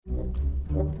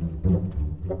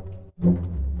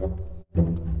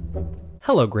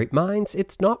Hello, Great Minds.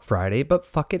 It's not Friday, but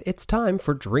fuck it, it's time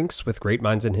for Drinks with Great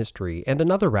Minds in History and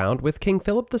another round with King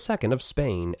Philip II of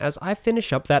Spain as I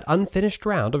finish up that unfinished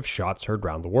round of shots heard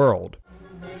round the world.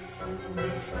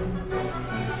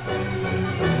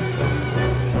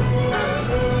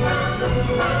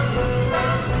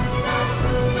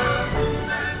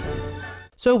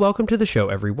 So welcome to the show,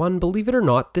 everyone. Believe it or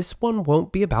not, this one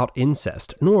won't be about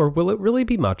incest, nor will it really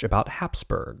be much about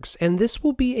Habsburgs, and this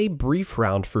will be a brief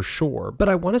round for sure, but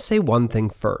I want to say one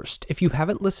thing first. If you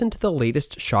haven't listened to the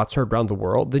latest Shots Heard Round the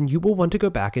World, then you will want to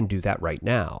go back and do that right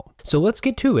now. So let's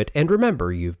get to it, and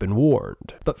remember, you've been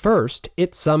warned. But first,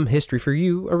 it's some history for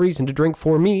you, a reason to drink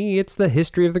for me. It's the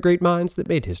history of the great minds that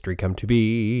made history come to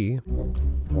be.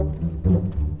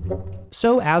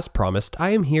 So, as promised, I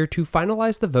am here to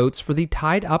finalize the votes for the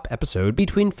tied-up episode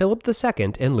between Philip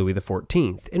II and Louis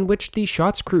XIV, in which the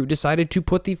Shots crew decided to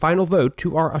put the final vote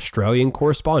to our Australian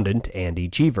correspondent, Andy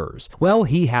Cheevers. Well,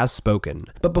 he has spoken.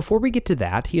 But before we get to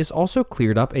that, he has also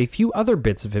cleared up a few other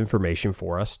bits of information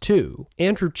for us, too.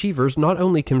 Andrew Cheevers not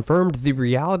only confirmed the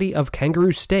reality of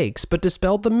kangaroo steaks, but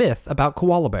dispelled the myth about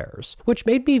koala bears, which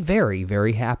made me very,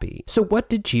 very happy. So what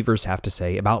did Cheevers have to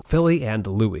say about Philly and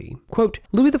Louis? Quote,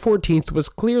 Louis XIV was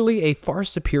clearly a far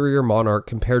superior monarch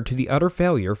compared to the utter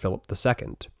failure Philip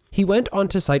II. He went on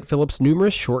to cite Philip's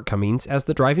numerous shortcomings as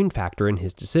the driving factor in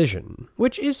his decision,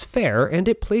 which is fair, and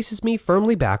it places me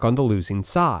firmly back on the losing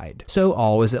side, so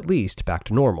all is at least back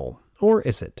to normal. Or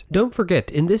is it? Don't forget,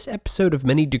 in this episode of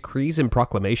many decrees and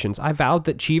proclamations, I vowed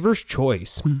that Cheevers'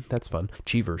 choice, that's fun,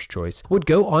 Cheevers' choice, would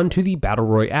go on to the Battle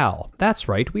Royale. That's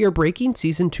right, we are breaking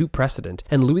Season 2 precedent,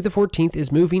 and Louis XIV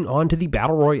is moving on to the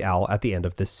Battle Royale at the end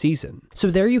of this season. So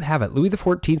there you have it, Louis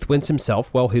XIV wins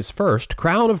himself, well, his first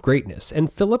crown of greatness,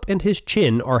 and Philip and his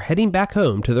chin are heading back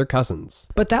home to their cousins.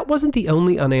 But that wasn't the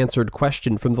only unanswered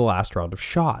question from the last round of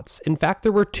shots. In fact,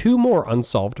 there were two more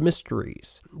unsolved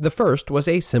mysteries. The first was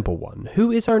a simple one.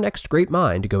 Who is our next great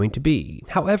mind going to be?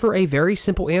 However, a very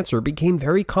simple answer became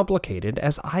very complicated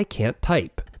as I can't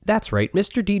type. That's right,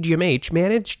 Mr. DGMH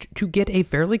managed to get a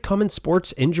fairly common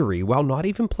sports injury while not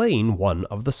even playing one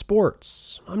of the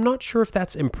sports. I'm not sure if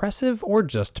that's impressive or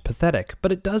just pathetic,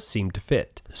 but it does seem to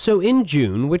fit. So in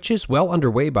June, which is well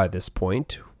underway by this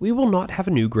point, we will not have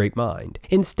a new Great Mind.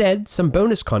 Instead, some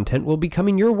bonus content will be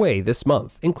coming your way this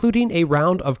month, including a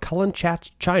round of Cullen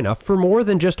Chats China for more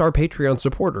than just our Patreon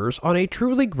supporters on a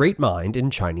truly great mind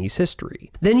in Chinese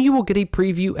history. Then you will get a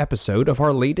preview episode of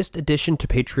our latest addition to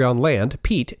Patreon land,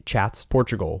 Pete Chats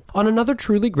Portugal, on another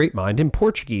truly great mind in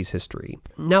Portuguese history.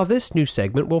 Now this new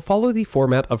segment will follow the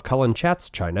format of Cullen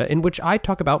Chats China, in which I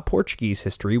talk about Portuguese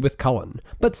history with Cullen.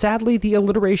 But sadly, the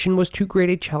alliteration was too great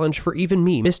a challenge for even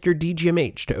me, Mr.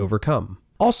 DGMH, to overcome.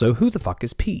 Also, who the fuck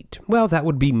is Pete? Well, that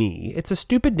would be me. It's a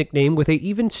stupid nickname with a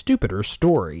even stupider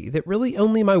story that really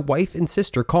only my wife and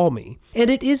sister call me. And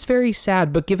it is very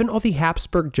sad, but given all the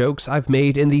Habsburg jokes I've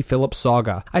made in the Philip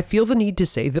saga, I feel the need to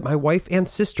say that my wife and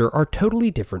sister are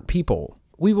totally different people.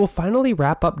 We will finally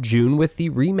wrap up June with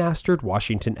the remastered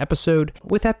Washington episode,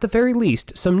 with at the very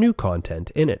least some new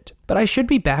content in it. But I should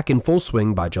be back in full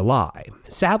swing by July.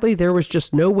 Sadly, there was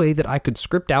just no way that I could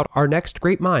script out our next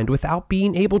great mind without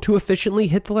being able to efficiently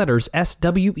hit the letters S,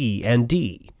 W, E, and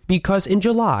D. Because in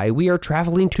July, we are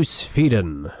traveling to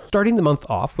Sweden. Starting the month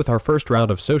off with our first round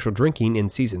of social drinking in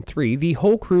Season 3, the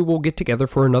whole crew will get together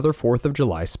for another 4th of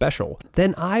July special.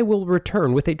 Then I will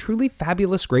return with a truly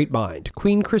fabulous great mind,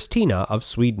 Queen Christina of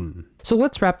Sweden. So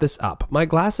let's wrap this up. My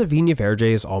glass of Vinha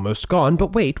Verde is almost gone,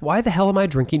 but wait, why the hell am I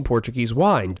drinking Portuguese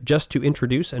wine? Just to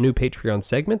introduce a new Patreon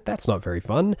segment? That's not very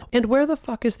fun. And where the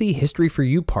fuck is the history for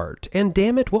you part? And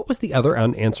damn it, what was the other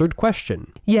unanswered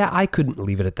question? Yeah, I couldn't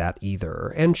leave it at that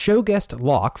either. And show guest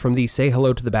Locke from the Say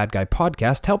Hello to the Bad Guy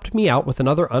podcast helped me out with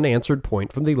another unanswered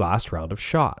point from the last round of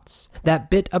shots.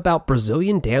 That bit about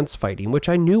Brazilian dance fighting, which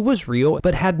I knew was real,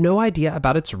 but had no idea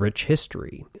about its rich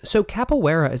history. So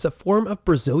Capoeira is a form of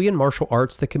Brazilian martial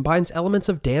arts that combines elements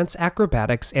of dance,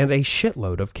 acrobatics, and a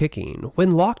shitload of kicking.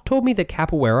 When Locke told me that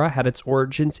Capoeira had its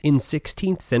origins in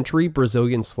 16th century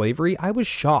Brazilian slavery, I was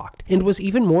shocked, and was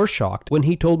even more shocked when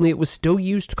he told me it was still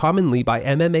used commonly by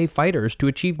MMA fighters to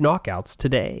achieve knockouts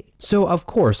today. So of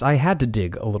course I had to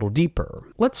dig a little deeper.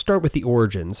 Let's start with the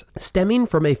origins. Stemming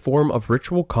from a form of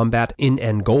ritual combat in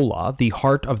Angola, the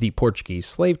heart of the Portuguese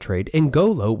slave trade,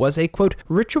 Ngolo was a, quote,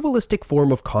 ritualistic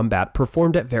form of combat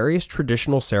performed at various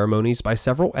traditional ceremonies by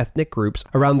several ethnic groups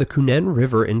around the Cunene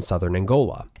River in southern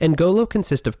Angola. Ngolo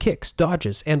consists of kicks,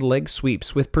 dodges, and leg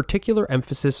sweeps with particular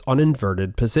emphasis on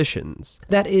inverted positions.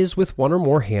 That is, with one or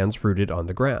more hands rooted on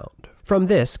the ground. From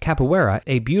this, Capoeira,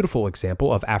 a beautiful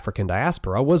example of African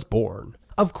diaspora, was born.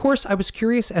 Of course, I was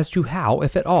curious as to how,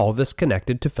 if at all, this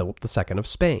connected to Philip II of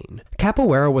Spain.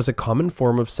 Capoeira was a common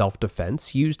form of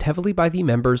self-defense used heavily by the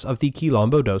members of the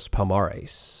Quilombo dos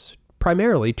Palmares,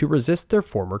 primarily to resist their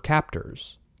former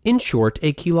captors. In short,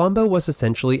 a quilombo was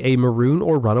essentially a maroon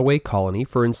or runaway colony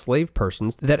for enslaved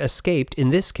persons that escaped, in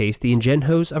this case, the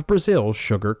Engenhos of Brazil's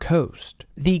Sugar Coast.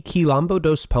 The Quilombo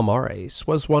dos Palmares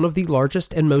was one of the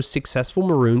largest and most successful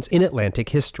maroons in Atlantic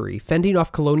history, fending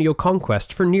off colonial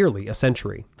conquest for nearly a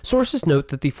century. Sources note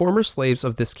that the former slaves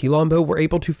of this quilombo were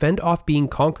able to fend off being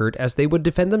conquered as they would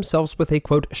defend themselves with a,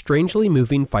 quote, strangely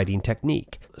moving fighting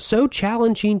technique. So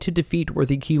challenging to defeat were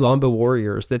the quilombo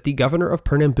warriors that the governor of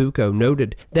Pernambuco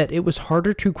noted that it was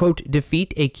harder to, quote,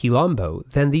 defeat a quilombo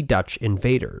than the Dutch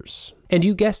invaders. And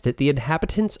you guessed it, the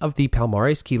inhabitants of the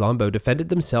Palmares Quilombo defended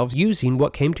themselves using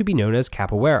what came to be known as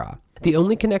capoeira. The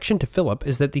only connection to Philip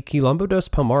is that the Quilombo dos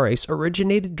Palmares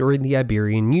originated during the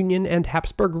Iberian Union and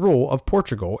Habsburg rule of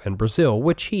Portugal and Brazil,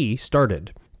 which he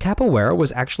started. Capoeira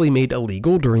was actually made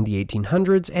illegal during the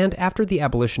 1800s and after the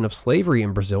abolition of slavery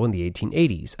in Brazil in the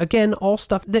 1880s. Again, all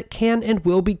stuff that can and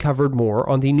will be covered more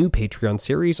on the new Patreon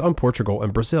series on Portugal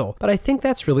and Brazil, but I think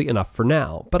that's really enough for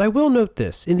now. But I will note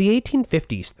this, in the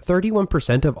 1850s,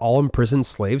 31% of all imprisoned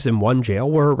slaves in one jail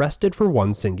were arrested for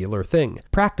one singular thing,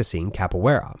 practicing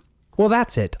capoeira. Well,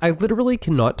 that's it. I literally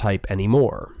cannot type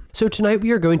anymore. So tonight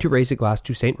we are going to raise a glass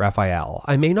to Saint Raphael.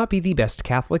 I may not be the best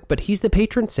Catholic, but he's the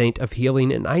patron saint of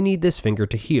healing, and I need this finger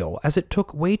to heal, as it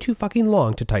took way too fucking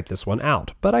long to type this one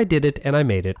out. But I did it, and I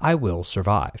made it. I will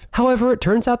survive. However, it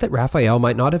turns out that Raphael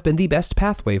might not have been the best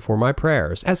pathway for my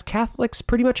prayers, as Catholics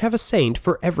pretty much have a saint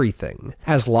for everything.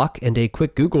 As luck and a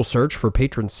quick Google search for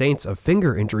patron saints of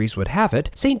finger injuries would have it,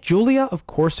 Saint Julia of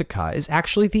Corsica is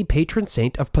actually the patron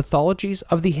saint of pathologies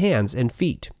of the hands and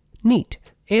feet. Neat.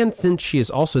 And since she is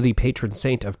also the patron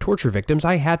saint of torture victims,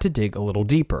 I had to dig a little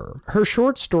deeper. Her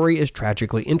short story is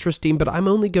tragically interesting, but I'm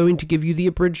only going to give you the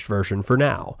abridged version for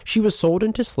now. She was sold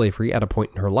into slavery at a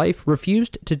point in her life,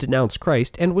 refused to denounce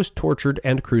Christ, and was tortured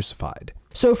and crucified.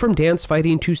 So from dance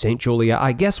fighting to St. Julia,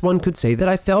 I guess one could say that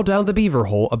I fell down the beaver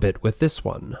hole a bit with this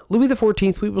one. Louis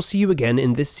XIV, we will see you again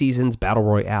in this season's Battle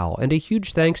Royale, and a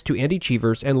huge thanks to Andy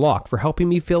Cheevers and Locke for helping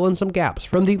me fill in some gaps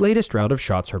from the latest round of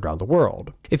shots heard around the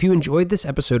world. If you enjoyed this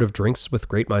episode of Drinks with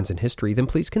Great Minds in History, then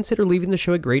please consider leaving the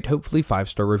show a great, hopefully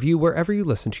 5-star review wherever you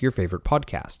listen to your favorite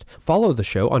podcast. Follow the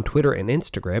show on Twitter and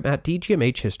Instagram at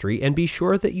DGMH History, and be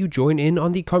sure that you join in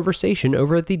on the conversation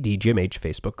over at the DGMH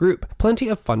Facebook group. Plenty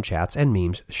of fun chats and memes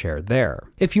shared there.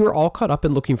 If you are all caught up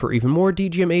and looking for even more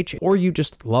DGMH, or you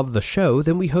just love the show,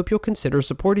 then we hope you'll consider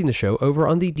supporting the show over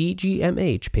on the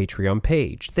DGMH Patreon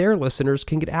page. There, listeners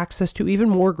can get access to even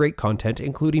more great content,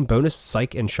 including bonus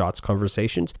Psych and Shots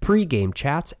conversations, pre-game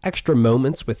chats, extra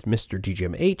moments with Mr.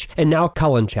 DGMH, and now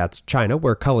Cullen Chats China,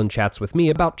 where Cullen chats with me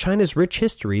about China's rich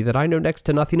history that I know next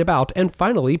to nothing about, and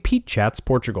finally Pete Chats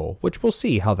Portugal, which we'll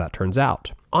see how that turns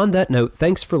out. On that note,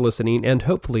 thanks for listening, and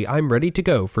hopefully I'm ready to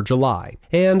go for July.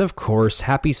 And of course,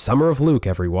 happy Summer of Luke,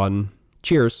 everyone.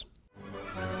 Cheers.